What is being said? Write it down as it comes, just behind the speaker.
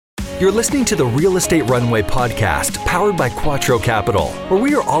You're listening to the Real Estate Runway podcast, powered by Quattro Capital, where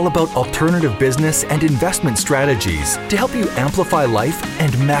we are all about alternative business and investment strategies to help you amplify life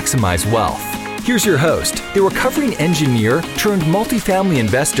and maximize wealth. Here's your host, the recovering engineer turned multifamily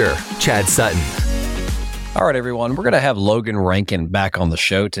investor, Chad Sutton. All right, everyone, we're going to have Logan Rankin back on the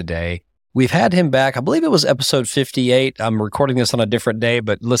show today. We've had him back, I believe it was episode 58. I'm recording this on a different day,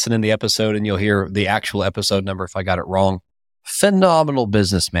 but listen in the episode and you'll hear the actual episode number if I got it wrong. Phenomenal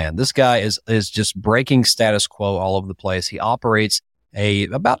businessman. This guy is just breaking status quo all over the place. He operates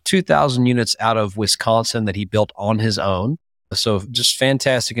about 2,000 units out of Wisconsin that he built on his own. So just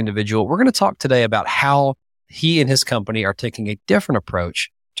fantastic individual. We're going to talk today about how he and his company are taking a different approach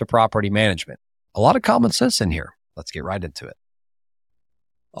to property management. A lot of common sense in here. Let's get right into it.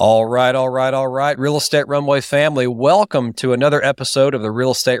 All right. Real Estate Runway family, welcome to another episode of the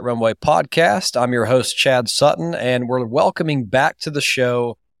Real Estate Runway podcast. I'm your host, Chad Sutton, and we're welcoming back to the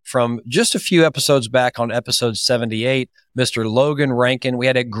show from just a few episodes back on episode 78, Mr. Logan Rankin. We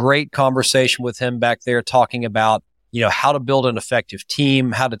had a great conversation with him back there talking about, how to build an effective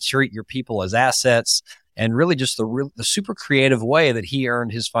team, how to treat your people as assets, and really just the super creative way that he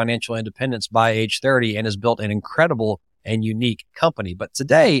earned his financial independence by age 30 and has built an incredible and unique company. But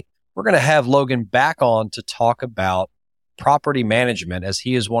today, we're going to have Logan back on to talk about property management, as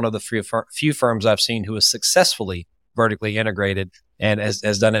he is one of the few firms I've seen who has successfully vertically integrated and has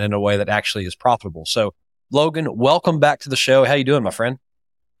done it in a way that actually is profitable. So, Logan, welcome back to the show. How you doing, my friend?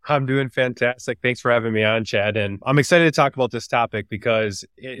 I'm doing fantastic. Thanks for having me on, Chad. And I'm excited to talk about this topic because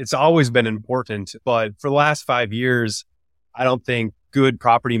it's always been important. But for the last 5 years, I don't think good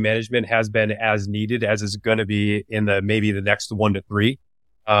property management has been as needed as it's going to be in maybe the next 1 to 3,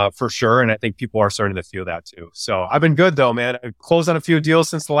 for sure. And I think people are starting to feel that too. So I've been good though, man. I've closed on a few deals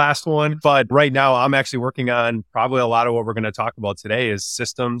since the last one, but right now I'm actually working on probably a lot of what we're going to talk about today is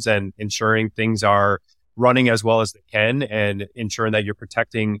systems and ensuring things are running as well as they can and ensuring that you're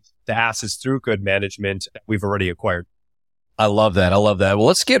protecting the assets through good management that we've already acquired. I love that. Well,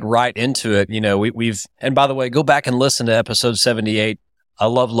 let's get right into it. And by the way, go back and listen to episode 78. I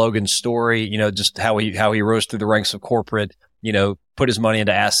love Logan's story, just how he rose through the ranks of corporate, put his money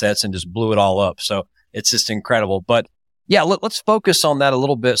into assets and just blew it all up. So it's just incredible. But yeah, let's focus on that a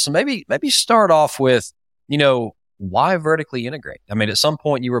little bit. So maybe start off with, why vertically integrate? I mean, at some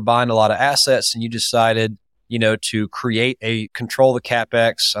point you were buying a lot of assets and you decided, to control the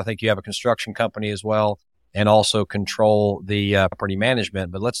CapEx. I think you have a construction company as well, and also control the property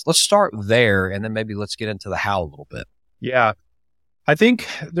management. But let's start there, and then maybe let's get into the how a little bit. Yeah. I think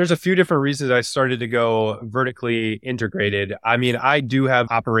there's a few different reasons I started to go vertically integrated. I mean, I do have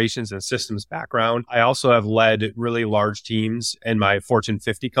operations and systems background. I also have led really large teams in my Fortune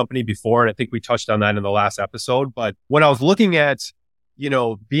 50 company before, and I think we touched on that in the last episode. But when I was looking at,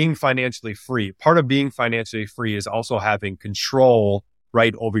 being financially free, part of being financially free is also having control,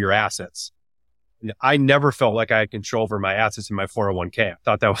 right, over your assets. I never felt like I had control over my assets in my 401k. I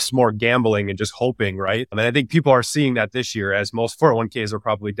thought that was more gambling and just hoping, right? I mean, I think people are seeing that this year as most 401ks are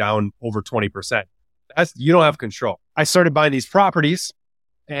probably down over 20%. You don't have control. I started buying these properties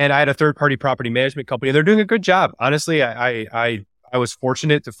and I had a third-party property management company and they're doing a good job. Honestly, I was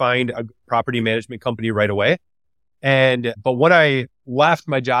fortunate to find a property management company right away. But when I left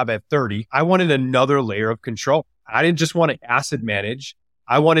my job at 30, I wanted another layer of control. I didn't just want to asset manage.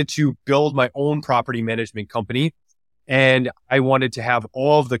 I wanted to build my own property management company and I wanted to have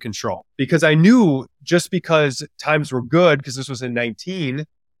all of the control because I knew just because times were good, because this was in 19,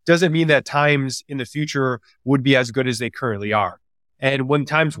 doesn't mean that times in the future would be as good as they currently are. And when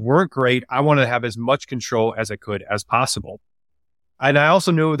times weren't great, I wanted to have as much control as I could as possible. And I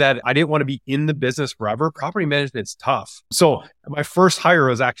also knew that I didn't want to be in the business forever. Property management's tough. So my first hire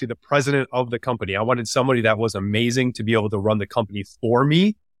was actually the president of the company. I wanted somebody that was amazing to be able to run the company for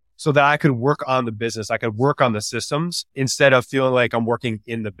me so that I could work on the business. I could work on the systems instead of feeling like I'm working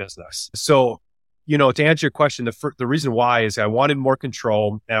in the business. So, to answer your question, the reason why is I wanted more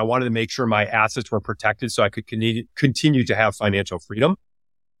control and I wanted to make sure my assets were protected so I could continue to have financial freedom.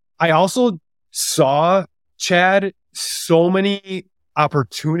 I also saw, Chad, so many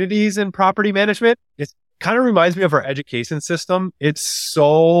opportunities in property management. It kind of reminds me of our education system. It's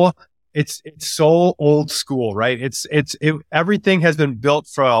so old school, right? Everything has been built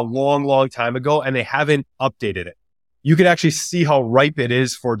for a long, long time ago and they haven't updated it. You can actually see how ripe it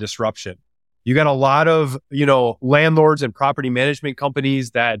is for disruption. You got a lot of, landlords and property management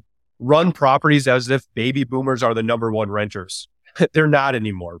companies that run properties as if baby boomers are the number one renters. They're not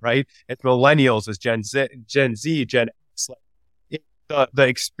anymore, right? It's millennials, it's Gen Z, Gen X. The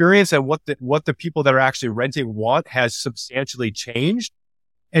experience and what the people that are actually renting want has substantially changed.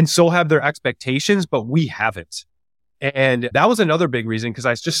 and so have their expectations, but we haven't. And that was another big reason because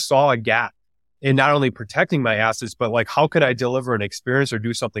I just saw a gap in not only protecting my assets, but like, how could I deliver an experience or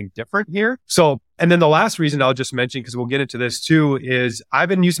do something different here? So, and then the last reason I'll just mention, because we'll get into this too, is I've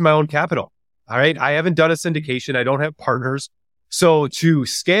been using my own capital. All right. I haven't done a syndication. I don't have partners. So to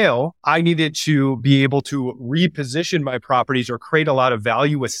scale, I needed to be able to reposition my properties or create a lot of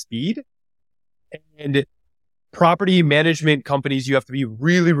value with speed. And property management companies, you have to be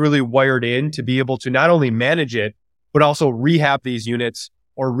really, really wired in to be able to not only manage it, but also rehab these units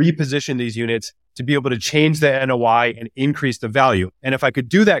or reposition these units to be able to change the NOI and increase the value. And if I could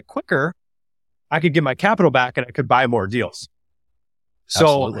do that quicker, I could get my capital back and I could buy more deals. So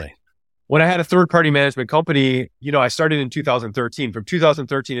Absolutely. When I had a third-party management company, I started in 2013. From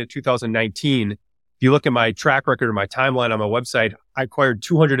 2013 to 2019, if you look at my track record or my timeline on my website, I acquired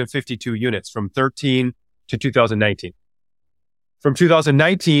 252 units from 13 to 2019. From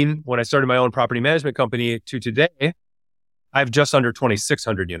 2019, when I started my own property management company, to today, I have just under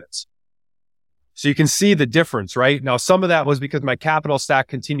 2,600 units. So you can see the difference, right? Now, some of that was because my capital stack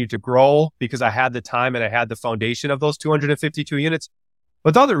continued to grow because I had the time and I had the foundation of those 252 units.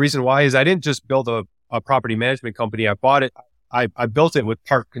 But the other reason why is I didn't just build a property management company. I bought it. I built it with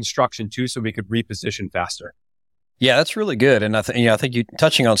part construction too, so we could reposition faster. Yeah, that's really good. And I think you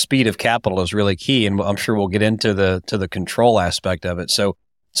touching on speed of capital is really key. And I'm sure we'll get into the control aspect of it. So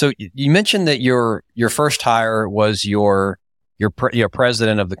you mentioned that your first hire was your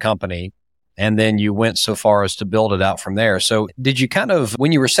president of the company, and then you went so far as to build it out from there. So did you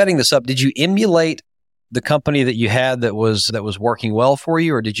when you were setting this up, did you emulate the company that you had that was working well for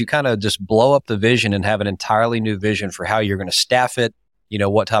you, or did you kind of just blow up the vision and have an entirely new vision for how you're going to staff it?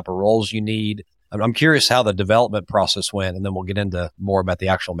 What type of roles you need? I'm curious how the development process went, and then we'll get into more about the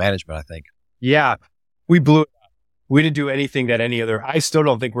actual management, I think. Yeah, we blew it up. We didn't do anything that any other, I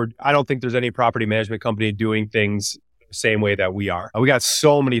don't think there's any property management company doing things the same way that we are. We got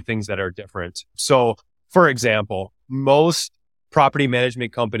so many things that are different. So for example, most property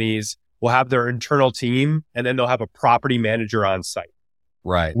management companies will have their internal team and then they'll have a property manager on site.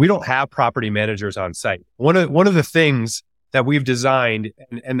 Right. We don't have property managers on site. One of the things that we've designed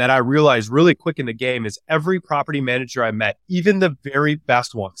and that I realized really quick in the game is every property manager I met, even the very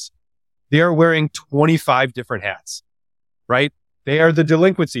best ones, they are wearing 25 different hats, right? They are the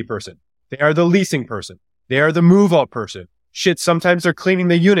delinquency person. They are the leasing person. They are the move out person. Sometimes they're cleaning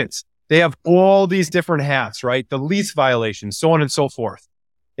the units. They have all these different hats, right? The lease violations, so on and so forth.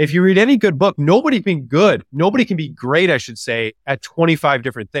 If you read any good book, nobody can be great, I should say, at 25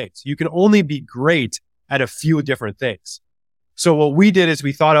 different things. You can only be great at a few different things. So what we did is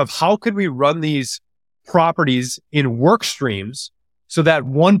we thought of how could we run these properties in work streams so that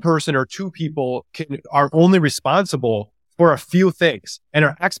one person or two people are only responsible for a few things. And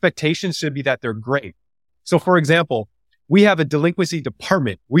our expectations should be that they're great. So for example, we have a delinquency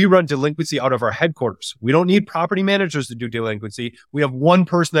department. We run delinquency out of our headquarters. We don't need property managers to do delinquency. We have one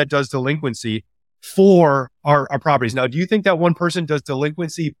person that does delinquency for our properties. Now, do you think that one person does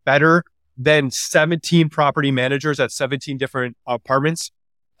delinquency better than 17 property managers at 17 different apartments?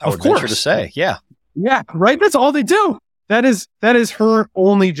 Of course. Venture to say, yeah. Yeah, right. That's all they do. That is her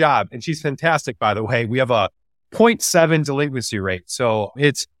only job. And she's fantastic, by the way. We have a 0.7 delinquency rate. So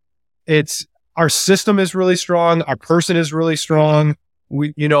it's our system is really strong. Our person is really strong.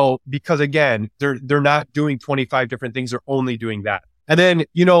 Because again, they're not doing 25 different things. They're only doing that. And then,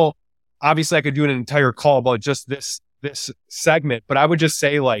 obviously I could do an entire call about just this segment, but I would just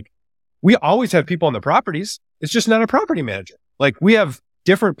say we always have people on the properties. It's just not a property manager. We have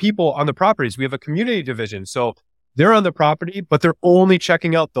different people on the properties. We have a community division. So they're on the property, but they're only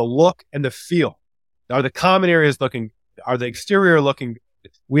checking out the look and the feel. Are the common areas looking, are the exterior looking?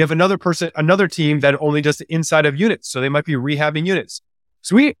 We have another team that only does the inside of units. So they might be rehabbing units.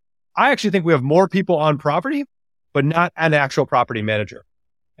 So I actually think we have more people on property, but not an actual property manager.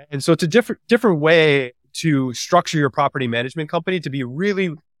 And so it's a different way to structure your property management company to be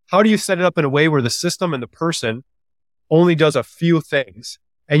really, how do you set it up in a way where the system and the person only does a few things,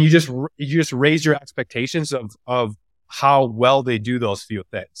 and you just raise your expectations of how well they do those few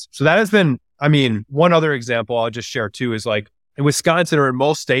things. So that has been, one other example I'll just share too is in Wisconsin or in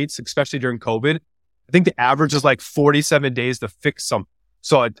most states, especially during COVID, I think the average is 47 days to fix something.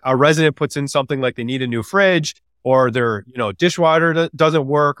 So a resident puts in something like they need a new fridge, or their dishwater doesn't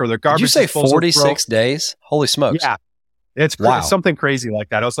work, or their garbage. Did you say 46 days? Holy smokes! Yeah, it's something crazy like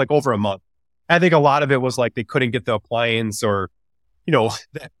that. It was over a month. I think a lot of it was they couldn't get the appliance, or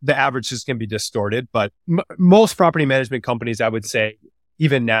the averages can be distorted. But most property management companies, I would say,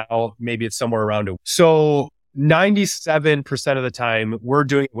 even now, maybe it's somewhere around it. So 97% of the time, we're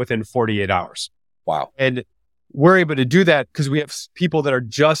doing it within 48 hours. Wow. And we're able to do that because we have people that are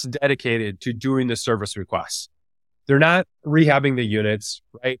just dedicated to doing the service requests. They're not rehabbing the units,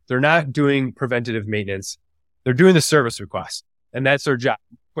 right? They're not doing preventative maintenance. They're doing the service requests, and that's their job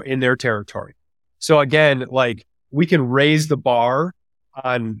in their territory. So again, like, we can raise the bar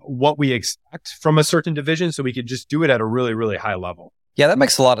on what we expect from a certain division, so we could just do it at a really, really high level. Yeah, that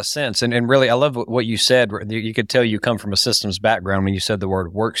makes a lot of sense. And really, I love what you said. You could tell you come from a systems background when you said the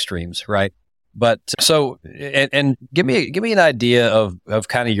word work streams, right? But so, and give me an idea of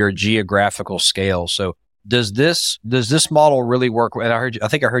kind of your geographical scale. So does this model really work? And I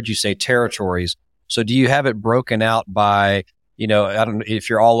think I heard you say territories. So do you have it broken out by, I don't know if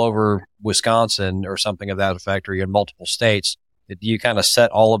you're all over Wisconsin or something of that effect, or you're in multiple states, do you kind of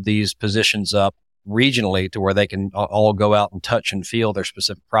set all of these positions up regionally to where they can all go out and touch and feel their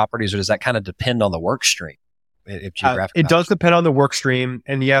specific properties, or does that kind of depend on the work stream? It does depend on the work stream.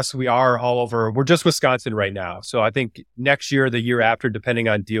 And yes, we are all over. We're just Wisconsin right now. So I think next year, the year after, depending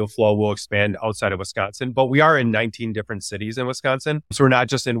on deal flow, we'll expand outside of Wisconsin. But we are in 19 different cities in Wisconsin. So we're not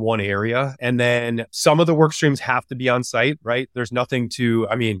just in one area. And then some of the work streams have to be on site, right? There's nothing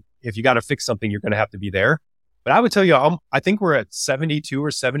if you got to fix something, you're going to have to be there. But I would tell you, I think we're at 72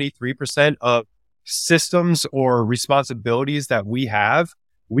 or 73% of systems or responsibilities that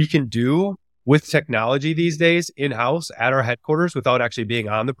we can do with technology these days in-house at our headquarters without actually being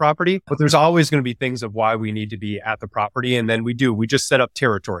on the property. But there's always going to be things of why we need to be at the property. And then we just set up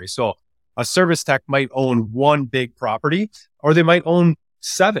territory. So a service tech might own one big property, or they might own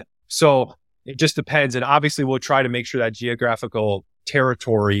 7. So it just depends. And obviously we'll try to make sure that geographical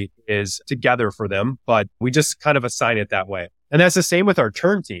territory is together for them, but we just kind of assign it that way. And that's the same with our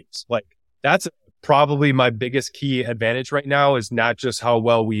turn teams. Like, that's probably my biggest key advantage right now, is not just how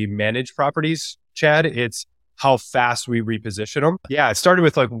well we manage properties, Chad. It's how fast we reposition them. Yeah, it started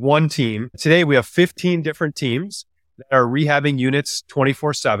with like one team. Today we have 15 different teams that are rehabbing units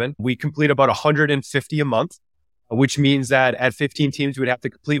 24/7. We complete about 150 a month, which means that at 15 teams, we'd have to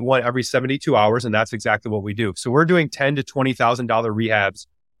complete one every 72 hours. And that's exactly what we do. So we're doing $10,000 to $20,000 rehabs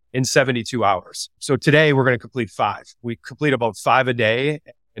in 72 hours. So today we're going to complete 5. We complete about 5 a day.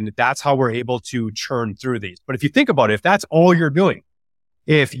 And that's how we're able to churn through these. But if you think about it, if that's all you're doing,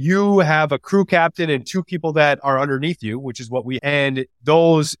 if you have a crew captain and 2 people that are underneath you, which is what and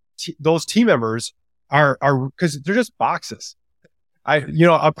those team members are because they're just boxes.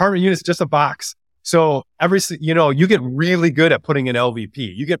 Apartment unit is just a box. So you get really good at putting in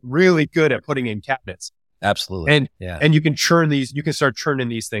LVP. You get really good at putting in cabinets. Absolutely. And you can start churning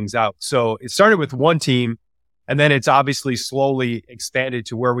these things out. So it started with one team. And then it's obviously slowly expanded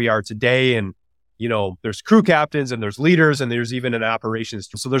to where we are today. And, there's crew captains and there's leaders and there's even an operations.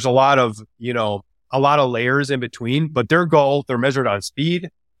 So there's a lot of layers in between, but their goal, they're measured on speed,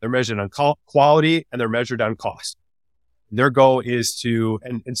 they're measured on quality, and they're measured on cost. Their goal is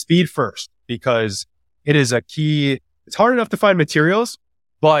and speed first, because it is a key. It's hard enough to find materials,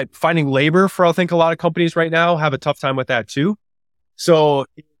 but finding labor I think a lot of companies right now have a tough time with that too. So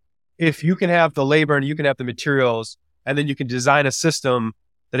if you can have the labor and you can have the materials, and then you can design a system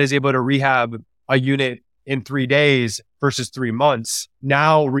that is able to rehab a unit in 3 days versus 3 months,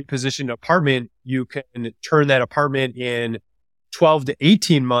 now reposition an apartment, you can turn that apartment in 12 to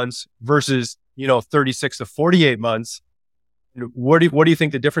 18 months versus, 36 to 48 months. What do you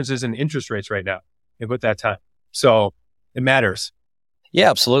think the difference is in interest rates right now with that time? So it matters.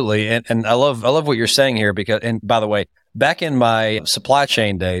 Yeah, absolutely. And I love what you're saying here, because, and by the way, back in my supply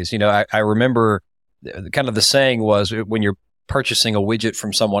chain days, I remember kind of the saying was, when you're purchasing a widget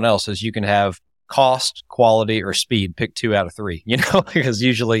from someone else, is you can have cost, quality, or speed. Pick 2 out of 3, because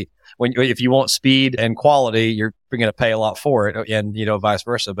usually if you want speed and quality, you're going to pay a lot for it, and, vice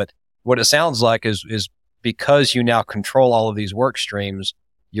versa. But what it sounds like is because you now control all of these work streams,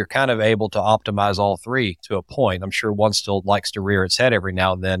 you're kind of able to optimize all 3 to a point. I'm sure one still likes to rear its head every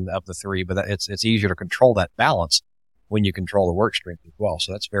now and then of the 3, but it's easier to control that balance when you control the work stream as well.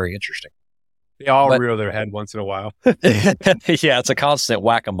 So that's very interesting. They all rear their head once in a while. Yeah, it's a constant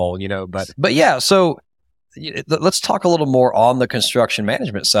whack-a-mole, but yeah. So let's talk a little more on the construction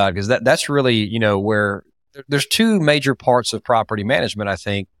management side, because that's really, where there's 2 major parts of property management, I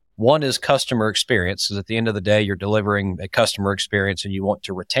think. One is customer experience, because at the end of the day, you're delivering a customer experience and you want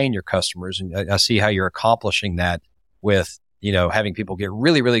to retain your customers. And I see how you're accomplishing that with, having people get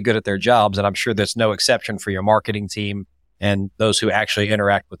really, really good at their jobs. And I'm sure that's no exception for your marketing team and those who actually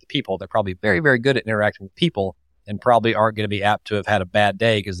interact with the people. They're probably very, very good at interacting with people, and probably aren't going to be apt to have had a bad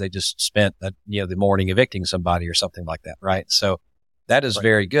day because they just spent the morning evicting somebody or something like that. Right. So that is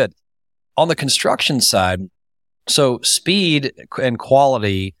very good. On the construction side, So speed and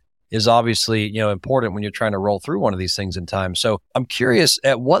quality is obviously, important when you're trying to roll through one of these things in time. So I'm curious,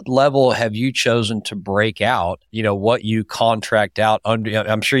 at what level have you chosen to break out, what you contract out under?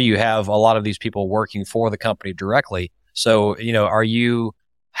 I'm sure you have a lot of these people working for the company directly. So, are you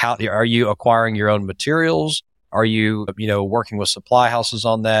acquiring your own materials? Are you, working with supply houses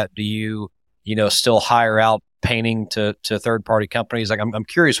on that? Do you, still hire out painting to third party companies? Like, I'm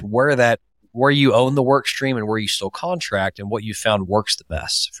curious where you own the work stream and where you still contract and what you found works the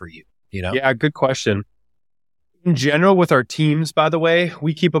best for you, Yeah, good question. In general, with our teams, by the way,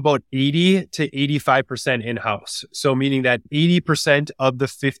 we keep about 80 to 85% in-house. So meaning that 80% of the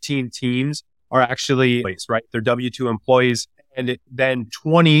 15 teams are actually, right? They're W-2 employees. And then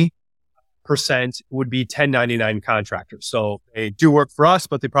 20% would be 1099 contractors. So they do work for us,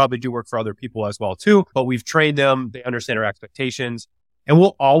 but they probably do work for other people as well too. But we've trained them. They understand our expectations. And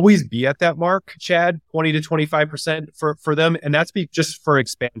we'll always be at that mark, Chad, 20 to 25% for them. And that's just for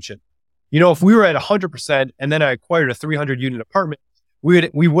expansion. If we were at 100% and then I acquired a 300 unit apartment,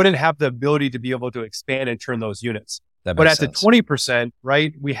 we wouldn't have the ability to be able to expand and turn those units. But at the 20%,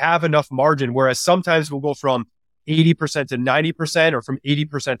 right, we have enough margin. Whereas sometimes we'll go from 80% to 90% or from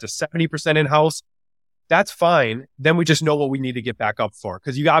 80% to 70% in-house. That's fine. Then we just know what we need to get back up for.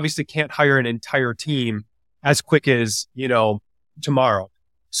 Because you obviously can't hire an entire team as quick as, tomorrow.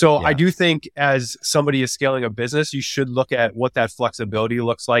 So I do think as somebody is scaling a business, you should look at what that flexibility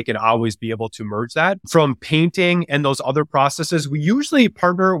looks like and always be able to merge that. From painting and those other processes, we usually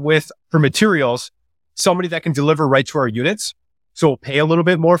partner with, for materials, somebody that can deliver right to our units. So we'll pay a little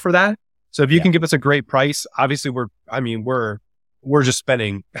bit more for that. So if you can give us a great price, obviously we're just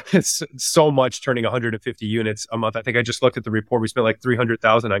spending so much turning 150 units a month. I think I just looked at the report. We spent like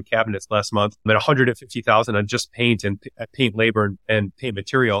 $300,000 on cabinets last month, and $150,000 on just paint and paint labor and paint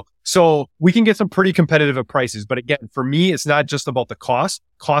material. So we can get some pretty competitive prices. But again, for me, it's not just about the cost.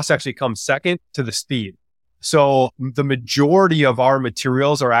 Cost actually comes second to the speed. So the majority of our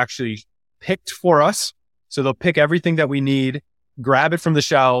materials are actually picked for us. So they'll pick everything that we need, grab it from the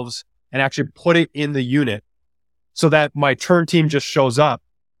shelves, and actually put it in the unit. So that my turn team just shows up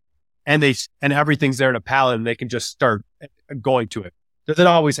and everything's there in a pallet and they can just start going to it. Doesn't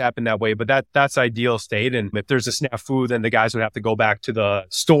always happen that way, but that's ideal state. And if there's a snafu, then the guys would have to go back to the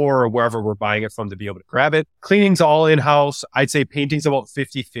store or wherever we're buying it from to be able to grab it. Cleaning's all in-house. I'd say painting's about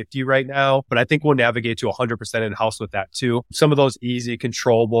 50-50 right now, but I think we'll navigate to 100% in-house with that too. Some of those easy,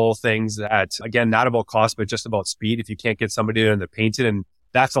 controllable things that, again, not about cost, but just about speed. If you can't get somebody in to paint it, and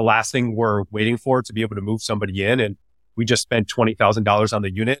that's the last thing we're waiting for, to be able to move somebody in, and we just spent $20,000 on the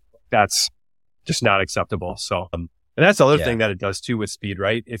unit. That's just not acceptable. So, and that's the other thing that it does too with speed,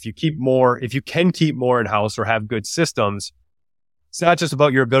 right? If you can keep more in-house or have good systems, it's not just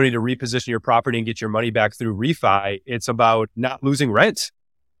about your ability to reposition your property and get your money back through refi. It's about not losing rent.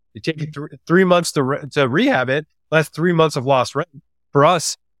 It takes 3 months to rehab it. That's 3 months of lost rent. For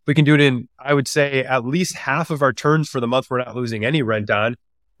us, we can do it in, I would say, at least half of our turns for the month we're not losing any rent on.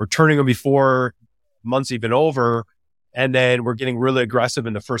 We're turning them before month's even over. And then we're getting really aggressive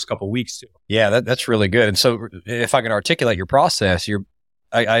in the first couple of weeks too. Yeah, that's really good. And so if I can articulate your process,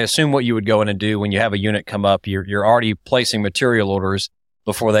 I assume what you would go in and do when you have a unit come up, you're already placing material orders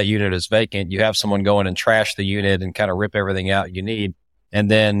before that unit is vacant. You have someone go in and trash the unit and kind of rip everything out you need. And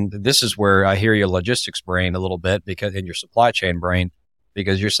then this is where I hear your logistics brain a little bit, because in your supply chain brain,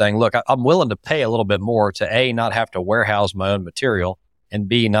 because you're saying, look, I'm willing to pay a little bit more to A, not have to warehouse my own material, and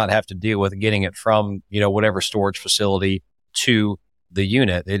B, not have to deal with getting it from, whatever storage facility to the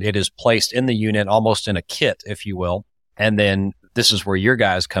unit. It is placed in the unit, almost in a kit, if you will. And then this is where your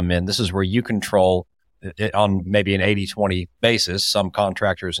guys come in. This is where you control it on maybe an 80-20 basis, some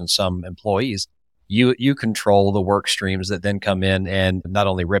contractors and some employees. You control the work streams that then come in and not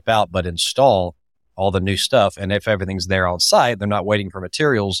only rip out, but install all the new stuff. And if everything's there on site, they're not waiting for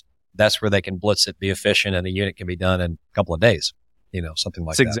materials. That's where they can blitz it, be efficient, and the unit can be done in a couple of days, something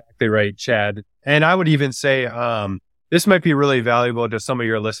like that. That's exactly right, Chad. And I would even say, this might be really valuable to some of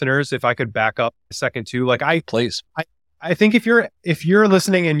your listeners. If I could back up a second too, please. I think if you're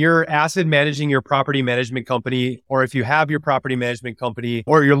listening and you're asset managing your property management company, or if you have your property management company,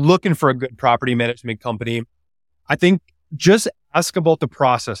 or you're looking for a good property management company, I think just ask about the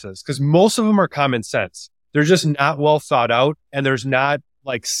processes, because most of them are common sense. They're just not well thought out, and there's not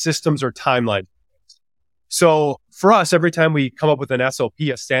like systems or timelines. So for us, every time we come up with an SOP,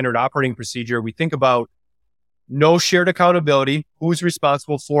 a standard operating procedure, we think about no shared accountability, who's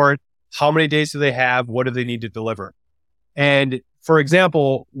responsible for it, how many days do they have, what do they need to deliver? And for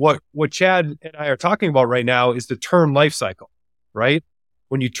example, what Chad and I are talking about right now is the turn life cycle, right?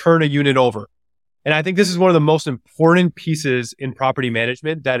 When you turn a unit over. And I think this is one of the most important pieces in property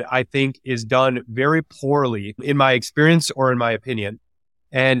management that I think is done very poorly in my experience or in my opinion.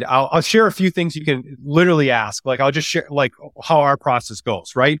 And I'll share a few things you can literally ask. Like I'll just share like how our process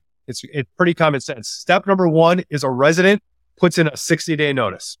goes, right? It's pretty common sense. Step number one is a resident puts in a 60-day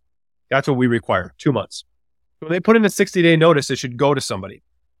notice. That's what we require, 2 months. So when they put in a 60-day notice, it should go to somebody.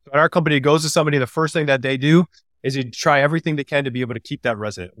 So at our company, it goes to somebody. The first thing that they do is you try everything they can to be able to keep that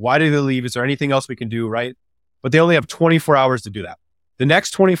resident. Why did they leave? Is there anything else we can do, right? But they only have 24 hours to do that. The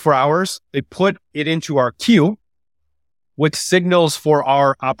next 24 hours, they put it into our queue, which signals for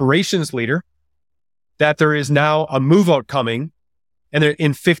our operations leader that there is now a move out coming and they're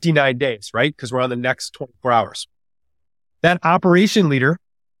in 59 days, right? Because we're on the next 24 hours. That operation leader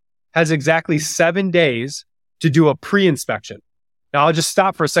has exactly 7 days to do a pre-inspection. Now I'll just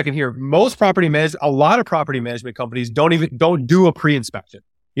stop for a second here. A lot of property management companies don't do a pre-inspection.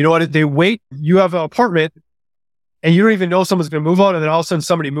 You know what? They wait. You have an apartment and you don't even know someone's going to move out. And then all of a sudden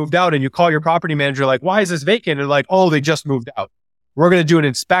somebody moved out and you call your property manager like, why is this vacant? And they're like, oh, they just moved out. We're going to do an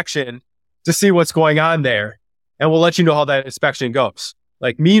inspection to see what's going on there. And we'll let you know how that inspection goes.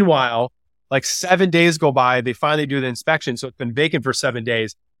 Like meanwhile, like 7 days go by, they finally do the inspection. So it's been vacant for 7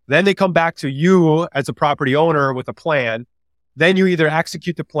 days. Then they come back to you as a property owner with a plan. Then you either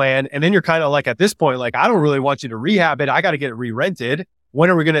execute the plan and then you're kind of like at this point, like, I don't really want you to rehab it. I got to get it re-rented. When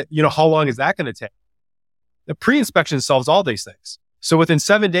are we going to, how long is that going to take? The pre-inspection solves all these things. So within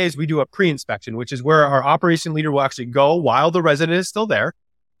 7 days, we do a pre-inspection, which is where our operation leader will actually go while the resident is still there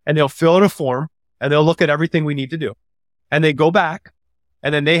and they'll fill out a form and they'll look at everything we need to do. And they go back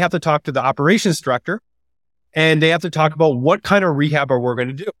and then they have to talk to the operations director and they have to talk about what kind of rehab are we going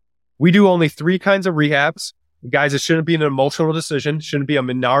to do. We do only 3 kinds of rehabs. Guys, it shouldn't be an emotional decision. It shouldn't be a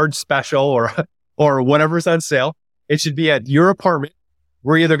Menards special or whatever's on sale. It should be at your apartment.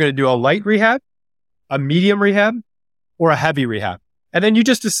 We're either going to do a light rehab, a medium rehab, or a heavy rehab. And then you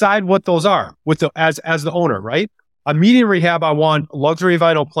just decide what those are as the owner, right? A medium rehab, I want luxury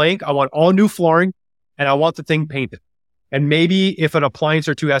vinyl plank. I want all new flooring and I want the thing painted. And maybe if an appliance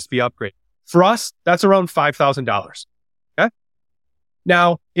or two has to be upgraded. For us, that's around $5,000. Okay.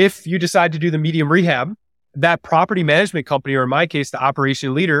 Now, if you decide to do the medium rehab, that property management company, or in my case, the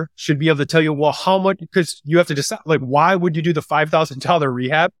operation leader should be able to tell you, well, how much, because you have to decide, like, why would you do the $5,000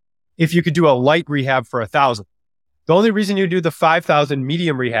 rehab if you could do a light rehab for $1,000? The only reason you do the $5,000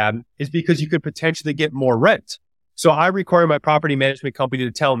 medium rehab is because you could potentially get more rent. So I require my property management company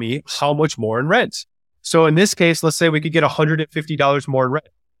to tell me how much more in rent. So in this case, let's say we could get $150 more in rent.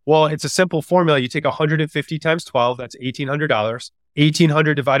 Well, it's a simple formula. You take 150 times 12, that's $1,800.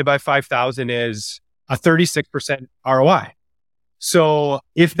 1,800 divided by 5,000 is a 36% ROI. So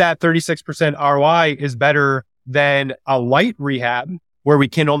if that 36% ROI is better than a light rehab where we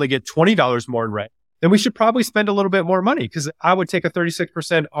can only get $20 more in rent, then we should probably spend a little bit more money because I would take a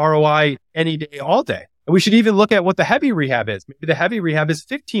 36% ROI any day, all day. And we should even look at what the heavy rehab is. Maybe the heavy rehab is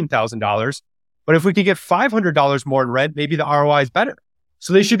 $15,000, but if we could get $500 more in rent, maybe the ROI is better.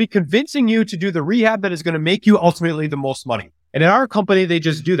 So they should be convincing you to do the rehab that is going to make you ultimately the most money. And in our company, they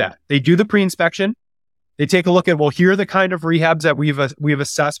just do that. They do the pre-inspection. They take a look at, well, here are the kind of rehabs that we've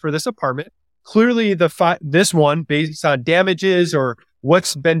assessed for this apartment. Clearly, this one, based on damages or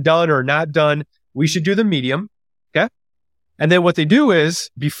what's been done or not done, we should do the medium. Okay. And then what they do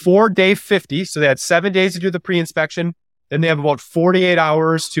is before day 50, so they had 7 days to do the pre-inspection. Then they have about 48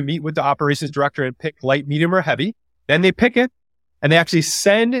 hours to meet with the operations director and pick light, medium, or heavy. Then they pick it and they actually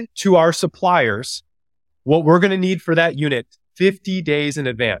send to our suppliers what we're going to need for that unit 50 days in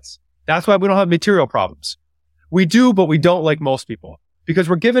advance. That's why we don't have material problems. We do, but we don't like most people because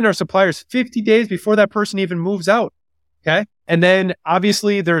we're giving our suppliers 50 days before that person even moves out. Okay. And then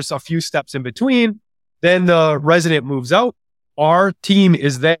obviously there's a few steps in between. Then the resident moves out. Our team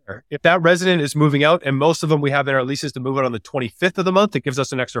is there. If that resident is moving out, and most of them we have in our leases to move out on the 25th of the month, it gives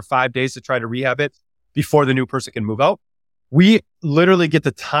us an extra 5 days to try to rehab it before the new person can move out. We literally get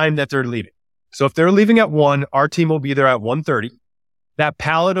the time that they're leaving. So if they're leaving at 1, our team will be there at 1:30. That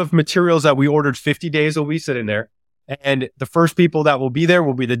pallet of materials that we ordered 50 days will be sitting there. And the first people that will be there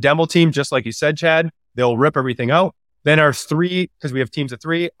will be the demo team, just like you said, Chad. They'll rip everything out. Then our 3, because we have teams of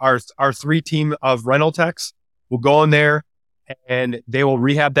 3, our 3 team of rental techs will go in there and they will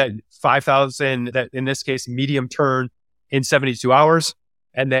rehab that 5,000, that in this case, medium turn in 72 hours.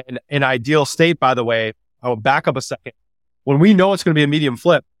 And then in ideal state, by the way, I will back up a second. When we know it's going to be a medium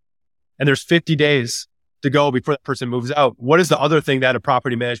flip and there's 50 days to go before that person moves out, what is the other thing that a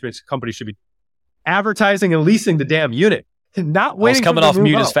property management company should be advertising and leasing the damn unit? Not waiting. I was coming off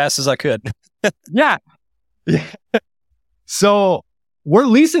mute as fast as I could. Yeah. So we're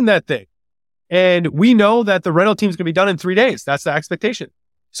leasing that thing. And we know that the rental team is going to be done in 3 days. That's the expectation.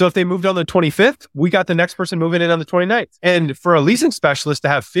 So if they moved on the 25th, we got the next person moving in on the 29th. And for a leasing specialist to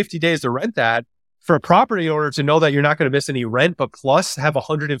have 50 days to rent that, for a property owner to know that you're not going to miss any rent, but plus have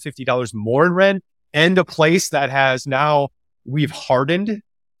 $150 more in rent, and a place that has now we've hardened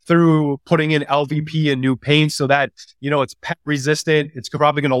through putting in LVP and new paint so that, it's pet resistant. It's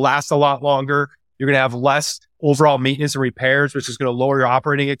probably going to last a lot longer. You're going to have less overall maintenance and repairs, which is going to lower your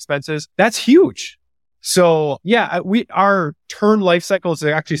operating expenses. That's huge. So our turn life cycle is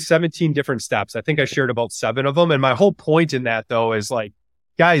actually 17 different steps. I think I shared about 7 of them. And my whole point in that though is like,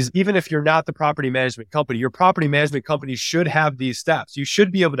 guys, even if you're not the property management company, your property management company should have these steps. You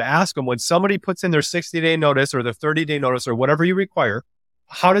should be able to ask them when somebody puts in their 60-day notice or their 30-day notice or whatever you require,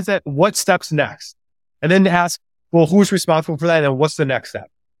 what steps next? And then ask, well, who's responsible for that? And what's the next step?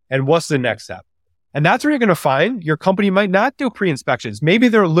 And what's the next step? And that's where you're going to find your company might not do pre-inspections. Maybe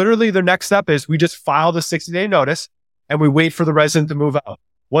their next step is we just file the 60-day notice and we wait for the resident to move out.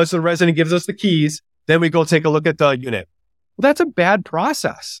 Once the resident gives us the keys, then we go take a look at the unit. Well, that's a bad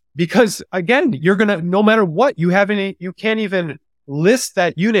process because again, you're going to, no matter what, you can't even list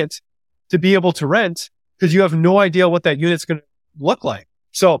that unit to be able to rent because you have no idea what that unit's going to look like.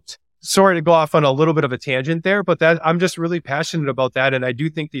 So sorry to go off on a little bit of a tangent there, but I'm just really passionate about that. And I do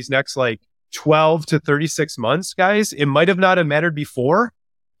think these next 12 to 36 months, guys, it might have not have mattered before,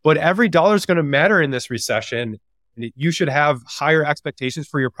 but every dollar is going to matter in this recession. You should have higher expectations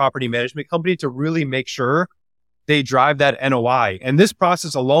for your property management company to really make sure they drive that NOI. And this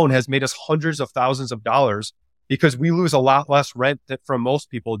process alone has made us hundreds of thousands of dollars because we lose a lot less rent from most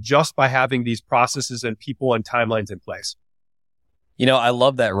people just by having these processes and people and timelines in place. I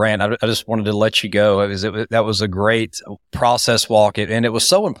love that rant. I just wanted to let you go. That was a great process walk. And it was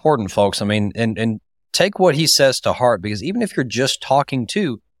so important, folks. I mean, and take what he says to heart, because even if you're just talking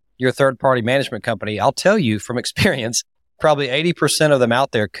to your third party management company, I'll tell you from experience, probably 80% of them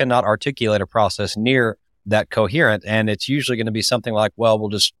out there cannot articulate a process near that coherent. And it's usually going to be something like, well, we'll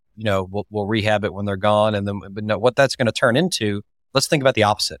just, we'll rehab it when they're gone. And then, but no, what that's going to turn into, let's think about the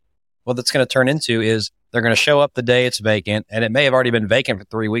opposite. What that's going to turn into is they're going to show up the day it's vacant, and it may have already been vacant for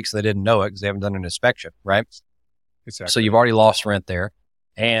 3 weeks. They didn't know it because they haven't done an inspection, right? Exactly. So you've already lost rent there,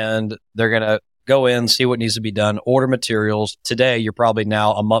 and they're going to go in, see what needs to be done, order materials. Today, you're probably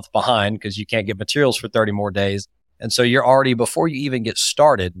now a month behind because you can't get materials for 30 more days. And so you're already, before you even get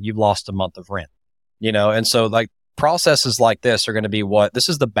started, you've lost a month of rent, And so processes like this are going to be this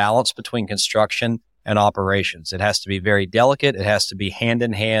is the balance between construction and operations. It has to be very delicate. It has to be hand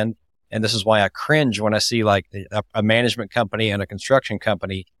in hand. And this is why I cringe when I see a management company and a construction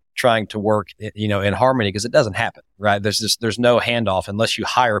company trying to work, in harmony, because it doesn't happen, right? There's no handoff unless you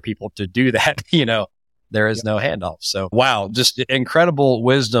hire people to do that. There is no handoff. So, wow, just incredible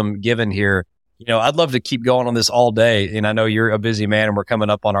wisdom given here. I'd love to keep going on this all day. And I know you're a busy man and we're coming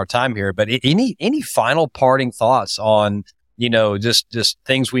up on our time here, but any final parting thoughts on, just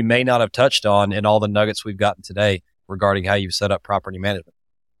things we may not have touched on in all the nuggets we've gotten today regarding how you've set up property management?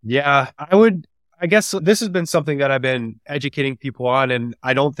 Yeah, I guess this has been something that I've been educating people on, and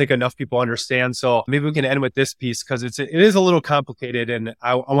I don't think enough people understand. So maybe we can end with this piece because it is a little complicated, and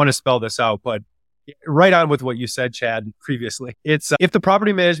I want to spell this out, but right on with what you said, Chad, previously. It's if the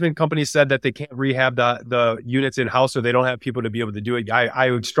property management company said that they can't rehab the units in-house or they don't have people to be able to do it, I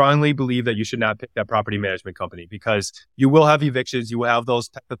would strongly believe that you should not pick that property management company because you will have evictions, you will have those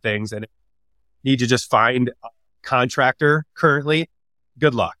type of things, and you need to just find a contractor currently.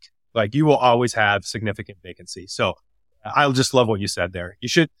 Good luck. You will always have significant vacancy. So I'll just love what you said there. You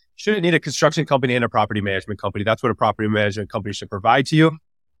shouldn't need a construction company and a property management company. That's what a property management company should provide to you.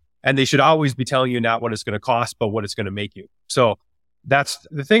 And they should always be telling you not what it's going to cost, but what it's going to make you. So that's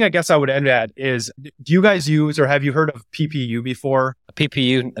the thing I guess I would end at is, do you guys use or have you heard of PPU before?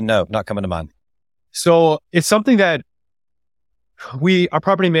 PPU? No, not coming to mind. So it's something that our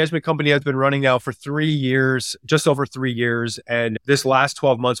property management company has been running now for 3 years, just over 3 years. And this last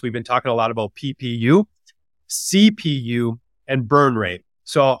 12 months, we've been talking a lot about PPU, CPU, and burn rate.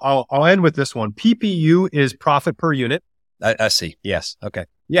 So I'll end with this one. PPU is profit per unit. I see. Yes. Okay.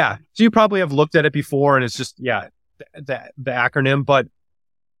 Yeah. So you probably have looked at it before and it's just, the acronym, but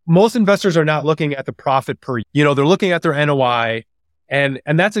most investors are not looking at the profit per, they're looking at their NOI. And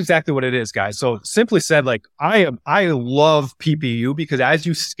that's exactly what it is, guys. So simply said, I love PPU because as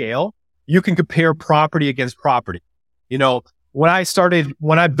you scale, you can compare property against property. When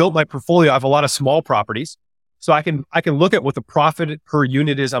I built my portfolio, I have a lot of small properties. So I can look at what the profit per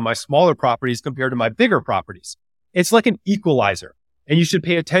unit is on my smaller properties compared to my bigger properties. It's like an equalizer and you should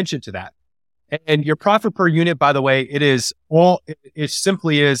pay attention to that. And your profit per unit, by the way, it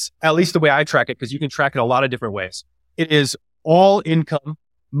simply is, at least the way I track it, because you can track it a lot of different ways. It is all income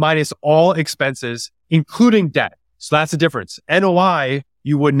minus all expenses, including debt. So that's the difference. NOI,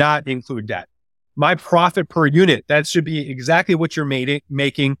 you would not include debt. My profit per unit, that should be exactly what you're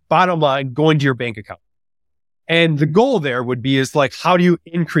making, bottom line, going to your bank account. And the goal there would be is like, how do you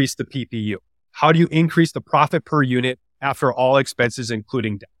increase the PPU? How do you increase the profit per unit after all expenses,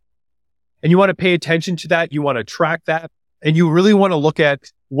 including debt? And you want to pay attention to that. You want to track that. And you really want to look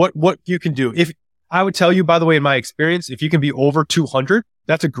at what you can do. If I would tell you, by the way, in my experience, if you can be over 200,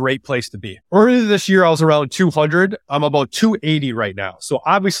 that's a great place to be. Earlier this year, I was around 200. I'm about 280 right now. So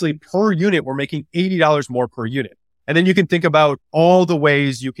obviously per unit, we're making $80 more per unit. And then you can think about all the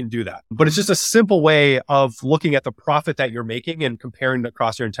ways you can do that. But it's just a simple way of looking at the profit that you're making and comparing it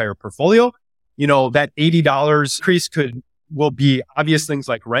across your entire portfolio. You know, that $80 increase will be obvious things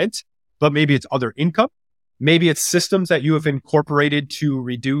like rent, but maybe it's other income. Maybe it's systems that you have incorporated to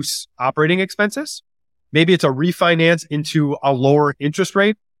reduce operating expenses. Maybe it's a refinance into a lower interest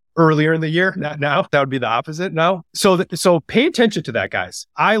rate earlier in the year, not now. That would be the opposite now. So pay attention to that, guys.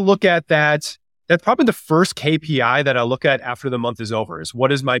 I look at that. That's probably the first KPI that I look at after the month is over is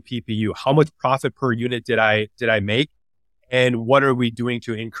what is my PPU? How much profit per unit did I make? And what are we doing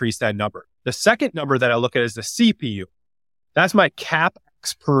to increase that number? The second number that I look at is the CPU. That's my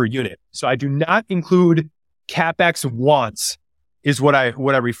CapEx per unit. So I do not include CapEx wants is what I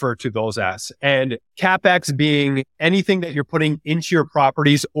refer to those as. And CapEx being anything that you're putting into your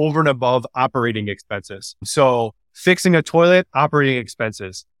properties over and above operating expenses. So fixing a toilet, operating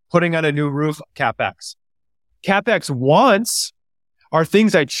expenses. Putting on a new roof, CapEx. CapEx wants are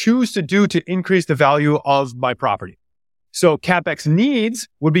things I choose to do to increase the value of my property. So CapEx needs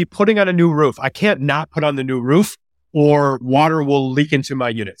would be putting on a new roof. I can't not put on the new roof or water will leak into my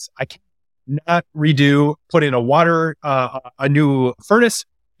units. I can't not put in a new furnace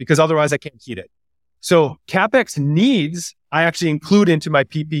because otherwise I can't heat it. So CapEx needs, I actually include into my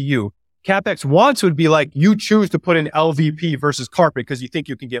PPU. CapEx wants would be like you choose to put in LVP versus carpet because you think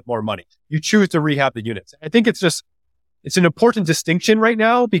you can get more money. You choose to rehab the units. I think it's an important distinction right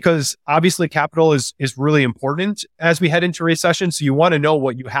now because obviously capital is really important as we head into recession. So you want to know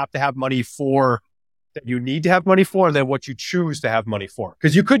what you have to have money for, that you need to have money for, and then what you choose to have money for.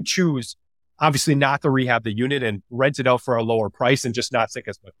 Because you could choose obviously not to rehab the unit and rent it out for a lower price and just not sink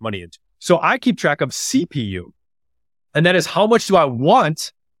as much money into it. So I keep track of CPU, and that is how much do I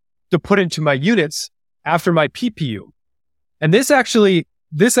want to put into my units after my PPU. And this actually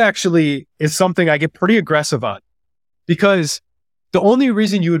is something I get pretty aggressive on because the only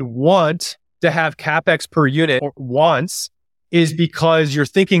reason you would want to have CapEx per unit or once is because you're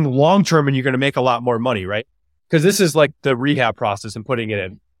thinking long-term and you're going to make a lot more money, right? Because this is like the rehab process and putting it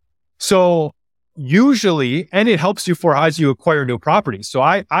in. So usually, and it helps you for as you acquire new properties. So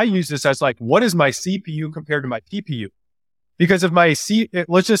I use this as like, what is my CPU compared to my PPU? Because if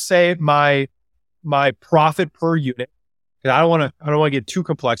let's just say my profit per unit, and I don't want to get too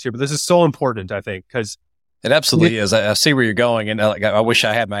complex here, but this is so important, I think, because it absolutely is. I see where you're going, and I wish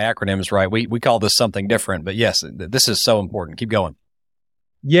I had my acronyms right. We call this something different, but yes, this is so important. Keep going.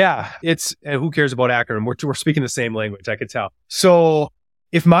 Yeah, who cares about acronym? We're speaking the same language, I could tell. So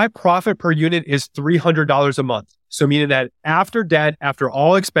if my profit per unit is $300 a month, so meaning that after debt, after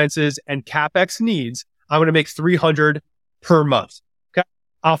all expenses and CapEx needs, I'm going to make $300 per month, okay,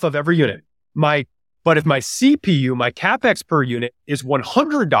 off of every unit. But if my CPU, my CapEx per unit is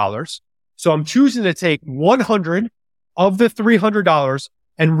 $100, so I'm choosing to take 100 of the $300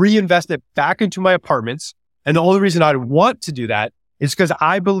 and reinvest it back into my apartments. And the only reason I'd want to do that is because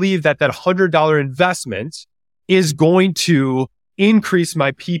I believe that $100 investment is going to increase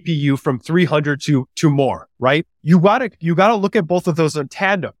my PPU from 300 to more, right? You gotta look at both of those in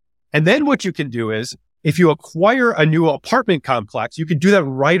tandem. And then what you can do is, if you acquire a new apartment complex, you can do that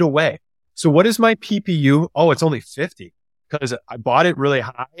right away. So what is my PPU? Oh, it's only 50 because I bought it really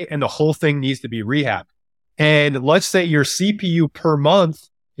high and the whole thing needs to be rehabbed. And let's say your CPU per month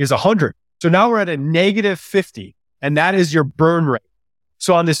is 100. So now we're at a negative 50 and that is your burn rate.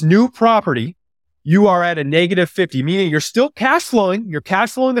 So on this new property, you are at a negative 50, meaning you're still cash flowing. You're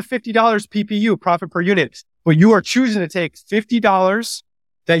cash flowing the $50 PPU, profit per unit, but you are choosing to take $50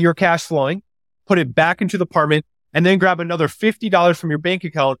 that you're cash flowing, put it back into the apartment, and then grab another $50 from your bank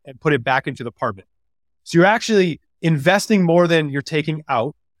account and put it back into the apartment. So you're actually investing more than you're taking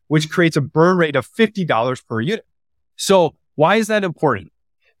out, which creates a burn rate of $50 per unit. So why is that important?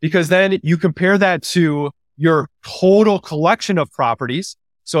 Because then you compare that to your total collection of properties.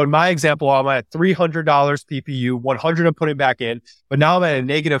 So in my example, I'm at $300 PPU, 100 I'm putting back in, but now I'm at a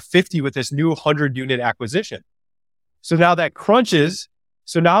negative 50 with this new 100 unit acquisition. So now that crunches.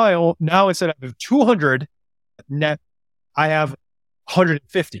 So now instead of 200 net, I have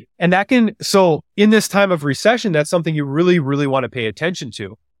 150. And so in this time of recession, that's something you really, really want to pay attention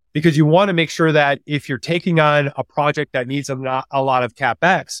to, because you want to make sure that if you're taking on a project that needs a lot of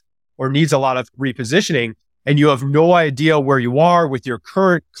CapEx or needs a lot of repositioning, and you have no idea where you are with your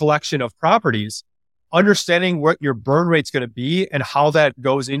current collection of properties, understanding what your burn rate's going to be and how that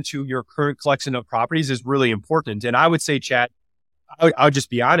goes into your current collection of properties is really important. And I would say, Chad, I'll just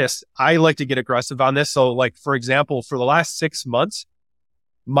be honest, I like to get aggressive on this. So like, for example, for the last 6 months,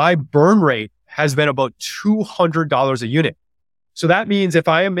 my burn rate has been about $200 a unit. So that means if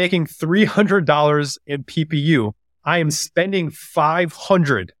I am making $300 in PPU, I am spending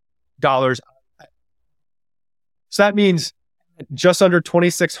 $500. So that means just under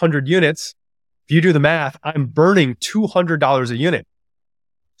 2,600 units. If you do the math, I'm burning $200 a unit.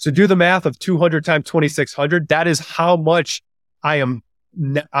 So do the math of 200 times 2,600. That is how much I am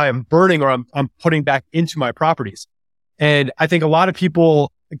burning, or I'm putting back into my properties. And I think a lot of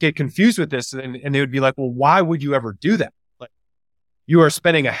people get confused with this, and they would be like, well, why would you ever do that? Like, you are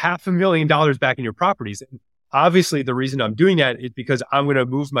spending $500,000 back in your properties. And obviously the reason I'm doing that is because I'm going to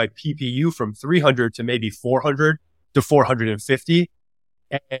move my PPU from 300 to maybe 400 to 450,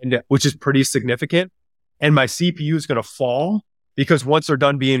 and which is pretty significant. And my CPU is going to fall because once they're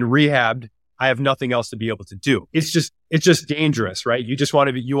done being rehabbed, I have nothing else to be able to do. It's just dangerous, right? You want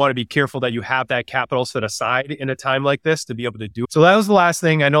to be careful that you have that capital set aside in a time like this to be able to do it. So that was the last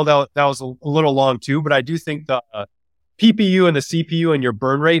thing. I know that was a little long too, but I do think the PPU and the CPU and your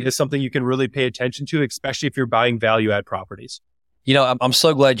burn rate is something you can really pay attention to, especially if you're buying value add properties. You know, I'm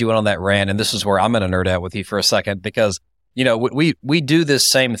so glad you went on that rant, and this is where I'm going to nerd out with you for a second, because you know, we do this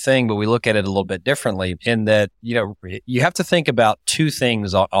same thing, but we look at it a little bit differently in that, you know, you have to think about two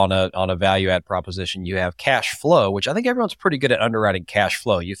things on a value add proposition. You have cash flow, which I think everyone's pretty good at underwriting cash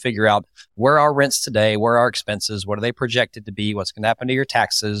flow. You figure out where are rents today, where are expenses, what are they projected to be, what's going to happen to your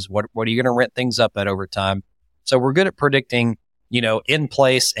taxes, what are you going to rent things up at over time. So we're good at predicting, you know, in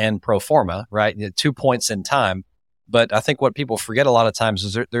place and pro forma, right? 2 points in time. But I think what people forget a lot of times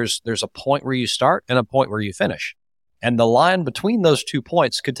is there's a point where you start and a point where you finish. And the line between those 2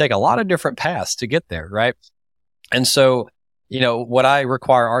 points could take a lot of different paths to get there, right? And so, you know, what I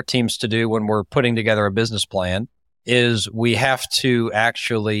require our teams to do when we're putting together a business plan is we have to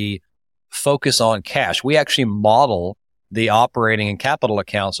actually focus on cash. We actually model the operating and capital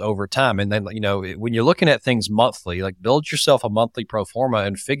accounts over time. And then, you know, when you're looking at things monthly, like build yourself a monthly pro forma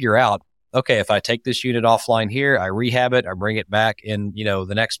and figure out, okay, if I take this unit offline here, I rehab it, I bring it back in, you know,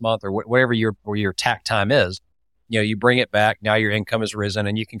 the next month or whatever your tack time is. You know, you bring it back, now your income has risen,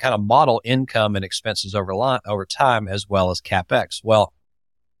 and you can kind of model income and expenses over time as well as CapEx. Well,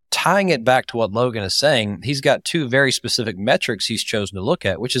 tying it back to what Logan is saying, he's got two very specific metrics he's chosen to look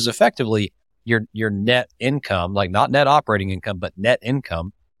at, which is effectively your net income, like not net operating income, but net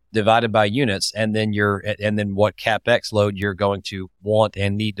income divided by units, and then what CapEx load you're going to want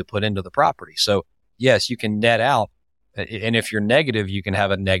and need to put into the property. So yes, you can net out, and if you're negative, you can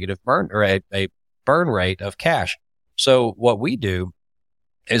have a negative burn or a burn rate of cash. So what we do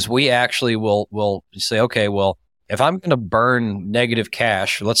is we actually will say, okay, well, if I'm going to burn negative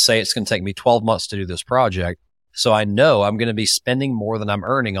cash, let's say it's going to take me 12 months to do this project. So I know I'm going to be spending more than I'm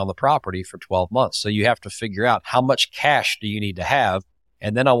earning on the property for 12 months. So you have to figure out how much cash do you need to have.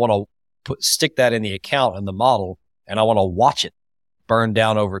 And then I want to stick that in the account in the model, and I want to watch it burn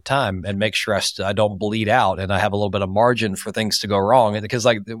down over time and make sure I don't bleed out and I have a little bit of margin for things to go wrong. And because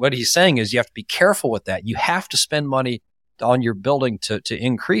like what he's saying is you have to be careful with that. You have to spend money on your building to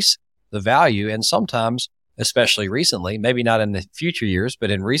increase the value. And sometimes, especially recently, maybe not in the future years, but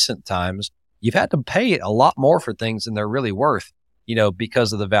in recent times, you've had to pay a lot more for things than they're really worth, you know,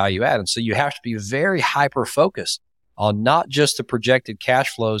 because of the value add. And so you have to be very hyper focused on not just the projected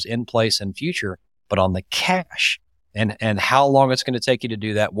cash flows in place and future, but on the cash and how long it's going to take you to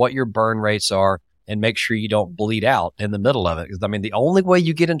do that, what your burn rates are, and make sure you don't bleed out in the middle of it. Because I mean, the only way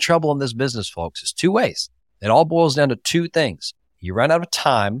you get in trouble in this business, folks, is two ways. It all boils down to two things. You run out of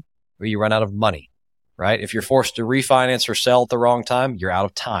time or you run out of money, right? If you're forced to refinance or sell at the wrong time, you're out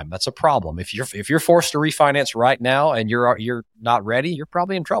of time. That's a problem. If you're forced to refinance right now and you're not ready, you're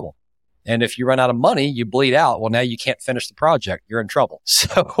probably in trouble. And if you run out of money, you bleed out. Well, now you can't finish the project. You're in trouble.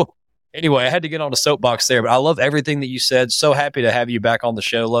 So anyway, I had to get on a soapbox there, but I love everything that you said. So happy to have you back on the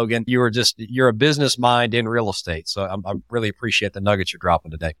show, Logan. You're a business mind in real estate. So I really appreciate the nuggets you're dropping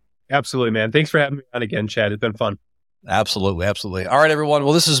today. Absolutely, man. Thanks for having me on again, Chad. It's been fun. Absolutely. Absolutely. All right, everyone.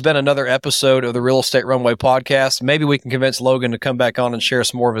 Well, this has been another episode of the Real Estate Runway podcast. Maybe we can convince Logan to come back on and share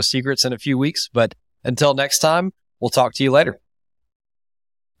some more of his secrets in a few weeks. But until next time, we'll talk to you later.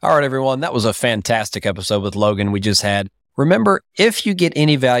 All right, everyone. That was a fantastic episode with Logan we just had. Remember, if you get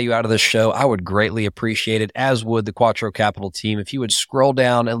any value out of this show, I would greatly appreciate it, as would the Quattro Capital team, if you would scroll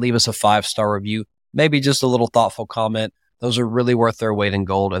down and leave us a 5-star review, maybe just a little thoughtful comment. Those are really worth their weight in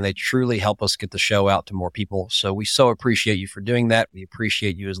gold, and they truly help us get the show out to more people. So we so appreciate you for doing that. We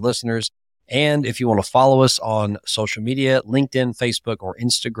appreciate you as listeners. And if you want to follow us on social media, LinkedIn, Facebook, or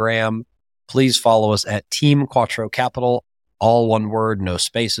Instagram, please follow us at Team Quattro Capital, all one word, no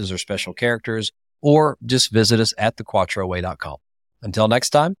spaces or special characters, or just visit us at thequattroway.com. Until next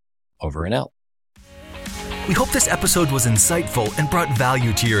time, over and out. We hope this episode was insightful and brought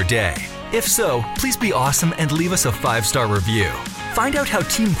value to your day. If so, please be awesome and leave us a 5-star review. Find out how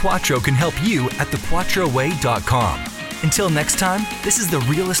Team Quattro can help you at thequattroway.com. Until next time, this is the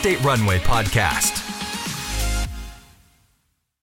Real Estate Runway Podcast.